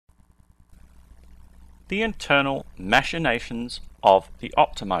the internal machinations of the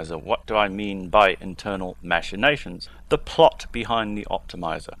optimizer. What do I mean by internal machinations? The plot behind the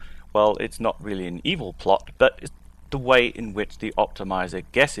optimizer. Well, it's not really an evil plot, but it's the way in which the optimizer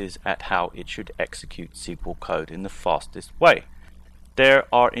guesses at how it should execute SQL code in the fastest way. There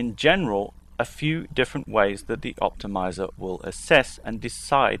are in general a few different ways that the optimizer will assess and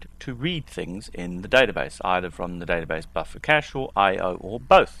decide to read things in the database, either from the database buffer cache or I/O or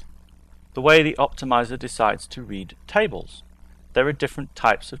both. The way the optimizer decides to read tables. There are different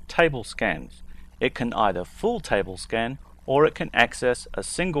types of table scans. It can either full table scan, or it can access a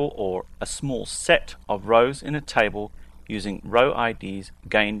single or a small set of rows in a table using row IDs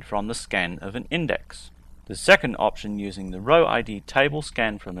gained from the scan of an index. The second option, using the row ID table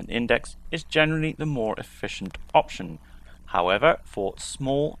scan from an index, is generally the more efficient option. However, for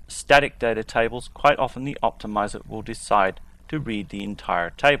small static data tables, quite often the optimizer will decide to read the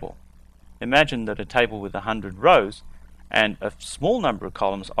entire table. Imagine that a table with 100 rows and a small number of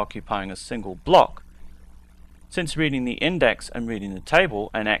columns occupying a single block. Since reading the index and reading the table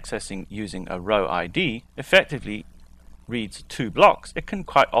and accessing using a row ID effectively reads two blocks, it can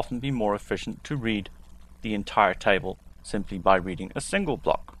quite often be more efficient to read the entire table simply by reading a single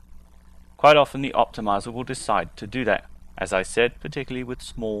block. Quite often the optimizer will decide to do that, as I said, particularly with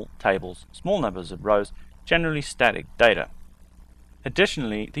small tables, small numbers of rows, generally static data.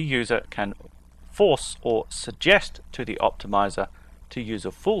 Additionally, the user can force or suggest to the optimizer to use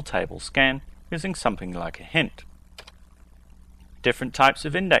a full table scan using something like a hint. Different types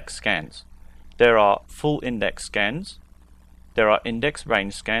of index scans. There are full index scans, there are index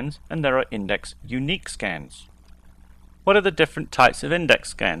range scans, and there are index unique scans. What are the different types of index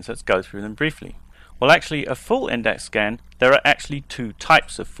scans? Let's go through them briefly. Well, actually, a full index scan, there are actually two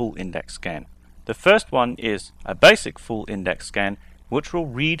types of full index scan. The first one is a basic full index scan, which will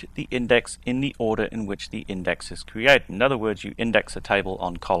read the index in the order in which the index is created. In other words, you index a table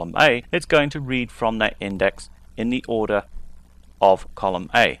on column A, it's going to read from that index in the order of column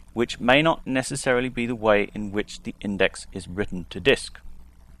A, which may not necessarily be the way in which the index is written to disk.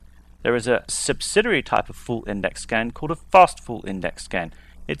 There is a subsidiary type of full index scan called a fast full index scan.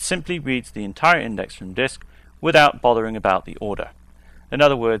 It simply reads the entire index from disk without bothering about the order. In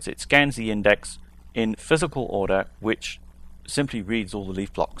other words, it scans the index in physical order, which simply reads all the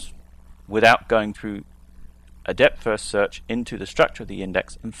leaf blocks without going through a depth first search into the structure of the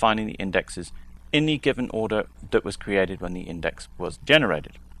index and finding the indexes in the given order that was created when the index was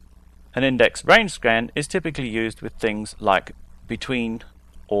generated. An index range scan is typically used with things like between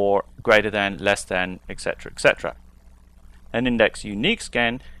or greater than, less than, etc., etc. An index unique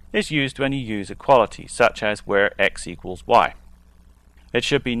scan is used when you use equality, such as where x equals y. It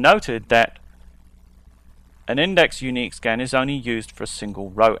should be noted that an index unique scan is only used for a single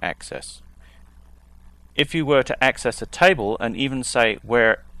row access. If you were to access a table and even say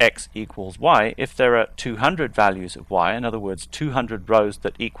where x equals y, if there are 200 values of y, in other words 200 rows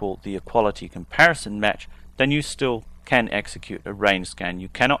that equal the equality comparison match, then you still can execute a range scan. You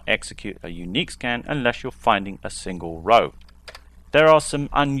cannot execute a unique scan unless you're finding a single row. There are some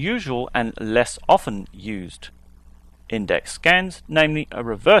unusual and less often used index scans, namely a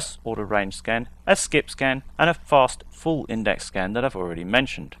reverse order range scan, a skip scan, and a fast full index scan that I've already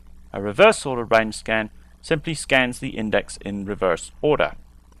mentioned. A reverse order range scan simply scans the index in reverse order.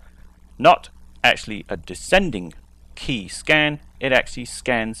 Not actually a descending key scan, it actually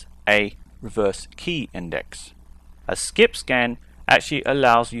scans a reverse key index. A skip scan actually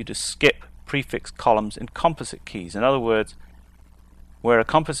allows you to skip prefix columns in composite keys. In other words, where a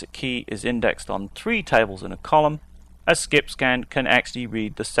composite key is indexed on 3 tables in a column, a skip scan can actually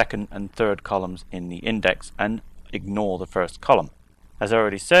read the second and third columns in the index and ignore the first column. As I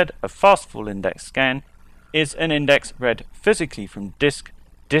already said, a fast full index scan is an index read physically from disk,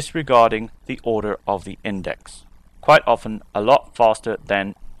 disregarding the order of the index. Quite often a lot faster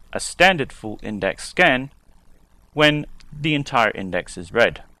than a standard full index scan when the entire index is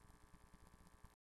read.